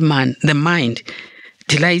inward man? The mind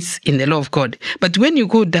delights in the law of God. But when you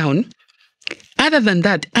go down, other than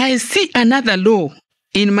that, I see another law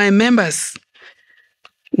in my members,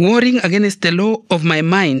 warring against the law of my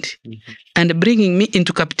mind, and bringing me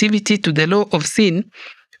into captivity to the law of sin,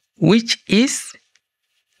 which is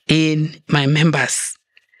in my members.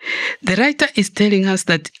 The writer is telling us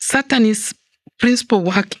that Satan's principal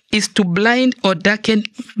work is to blind or darken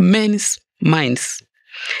men's minds.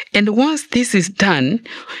 And once this is done,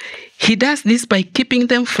 he does this by keeping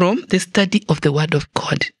them from the study of the Word of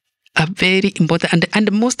God. A very important,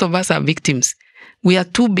 and most of us are victims. We are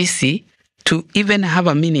too busy to even have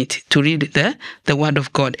a minute to read the Word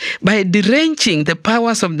of God. By deranging the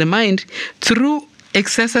powers of the mind through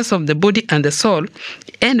excesses of the body and the soul,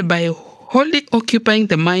 and by wholly occupying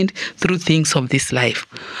the mind through things of this life.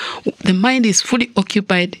 The mind is fully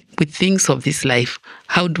occupied with things of this life.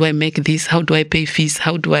 How do I make this? How do I pay fees?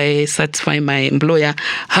 How do I satisfy my employer?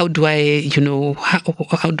 How do I,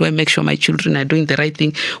 how do I make sure my children are doing the right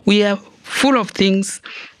thing? We are full of things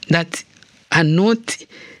that are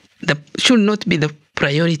should not be the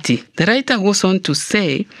priority. The writer goes on to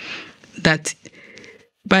say that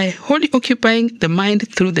by wholly occupying the mind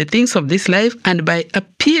through the things of this life and by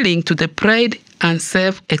appealing to the pride and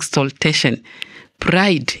self-exaltation.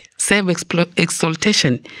 Pride,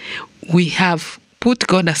 self-exaltation. We have put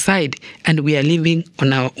God aside and we are living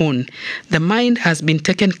on our own. The mind has been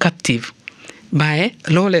taken captive by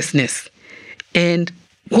lawlessness. And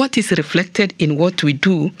what is reflected in what we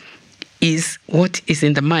do is what is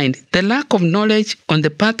in the mind. The lack of knowledge on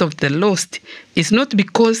the part of the lost is not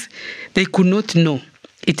because they could not know.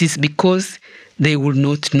 It is because they will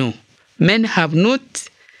not know. Men have not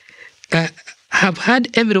have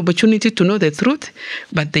had every opportunity to know the truth,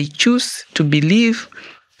 but they choose to believe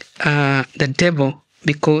the devil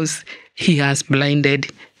because he has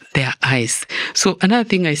blinded their eyes. So another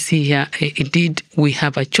thing I see here, indeed, we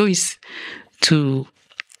have a choice to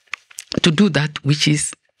do that which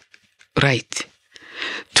is right,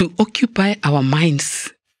 to occupy our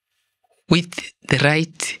minds with the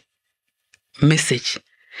right message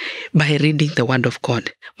by reading the Word of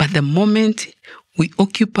God. But the moment we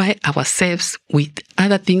occupy ourselves with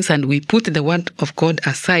other things and we put the Word of God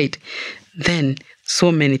aside, then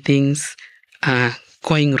so many things are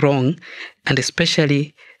going wrong, and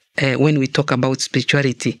especially when we talk about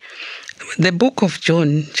spirituality. The book of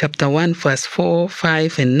John, chapter 1, verse 4,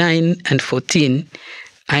 5, and 9, and 14,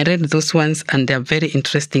 I read those ones and they're very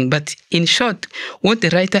interesting. But in short, what the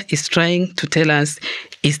writer is trying to tell us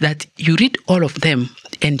is that you read all of them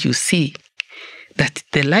and you see that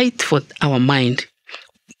the light for our mind,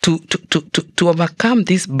 to overcome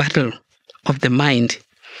this battle of the mind,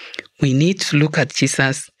 we need to look at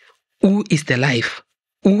Jesus, who is the life,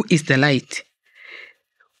 who is the light,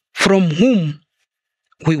 from whom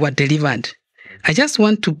we were delivered. I just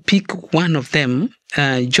want to pick one of them,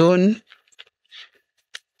 John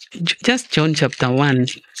chapter 1,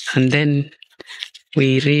 and then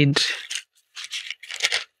we read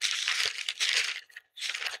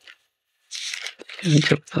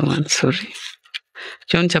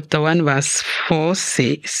John chapter 1 verse 4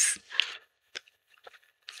 says,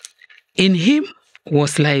 "In him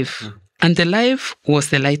was life, and the life was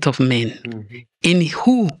the light of men.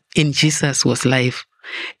 In Jesus was life,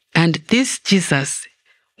 and this Jesus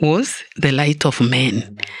was the light of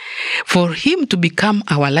men." For him to become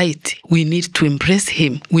our light, we need to embrace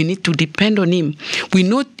him. We need to depend on him. We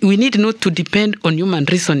need not to depend on human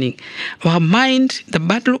reasoning. Our mind, the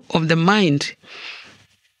battle of the mind,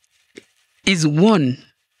 is won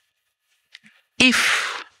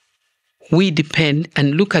if we depend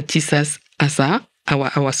and look at Jesus as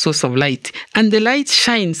our source of light. And the light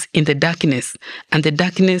shines in the darkness, and the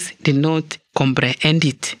darkness did not comprehend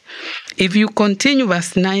it. If you continue,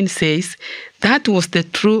 verse 9 says, "That was the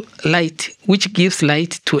true light, which gives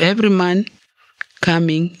light to every man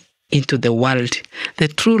coming into the world." The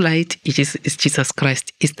true light is Jesus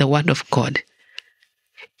Christ, is the Word of God.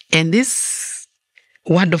 And this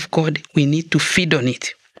Word of God, we need to feed on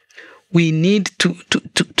it. We need to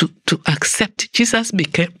accept. Jesus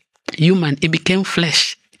became human. He became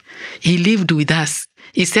flesh. He lived with us.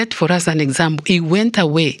 He set for us an example. He went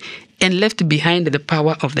away and left behind the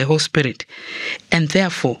power of the Holy Spirit. And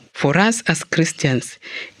therefore, for us as Christians,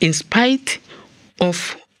 in spite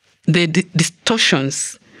of the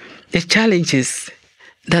distortions, the challenges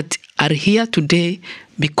that are here today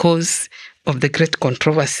because of the great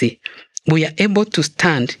controversy, we are able to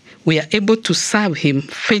stand, we are able to serve him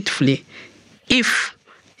faithfully if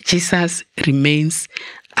Jesus remains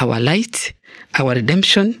our light, our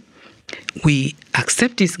redemption. We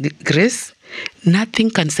accept his grace.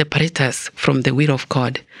 Nothing can separate us from the will of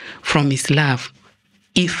God, from his love,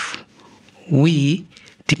 if we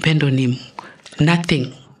depend on him.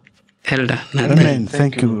 Nothing, Elder. Nothing. Amen.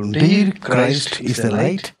 Thank you. Indeed, Christ is the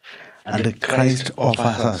light, and Christ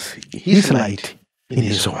offers us his light in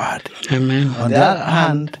his word. Amen. On the other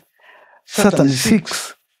hand, Satan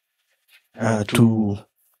seeks to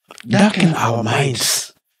darken our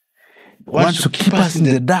minds, wants to keep us in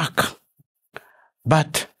the dark.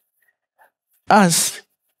 But as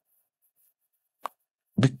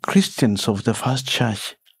the Christians of the first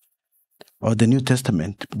church or the New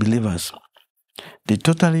Testament believers, they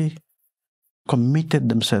totally committed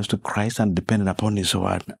themselves to Christ and depended upon His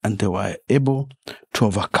word, and they were able to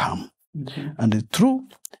overcome. And the truth,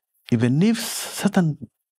 even if Satan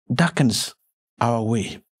darkens our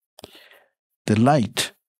way, the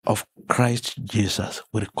light of Christ Jesus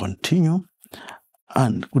will continue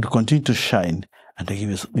and will continue to shine and to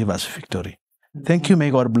give us victory. Thank you.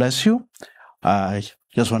 May God bless you. I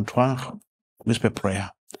just want to whisper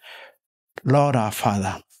prayer. Lord our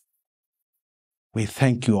Father, we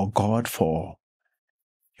thank you, O God, for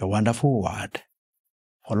your wonderful word.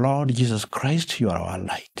 For Lord Jesus Christ, you are our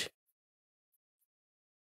light.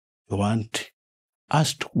 You want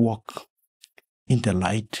us to walk in the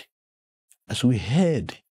light as we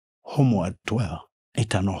head homeward to our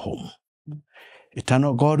eternal home.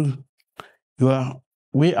 Eternal God,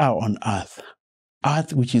 we are on earth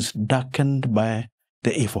which is darkened by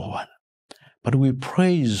the evil one. But we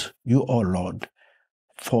praise you, O Lord,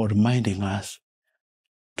 for reminding us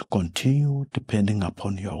to continue depending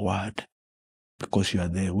upon your word, because you are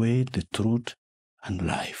the way, the truth, and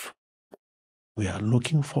life. We are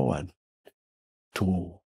looking forward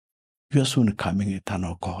to your soon coming,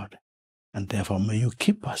 eternal God, and therefore may you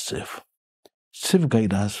keep us safe.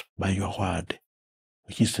 Safeguard us by your word,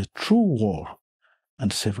 which is the true wall,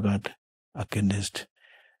 and safeguard against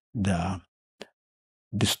the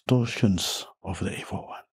distortions of the evil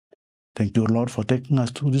one. Thank you, Lord, for taking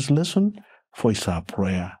us through this lesson, for it's our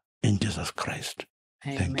prayer in Jesus Christ.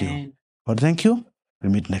 Amen. Thank you. Lord, thank you. We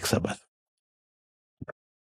meet next Sabbath.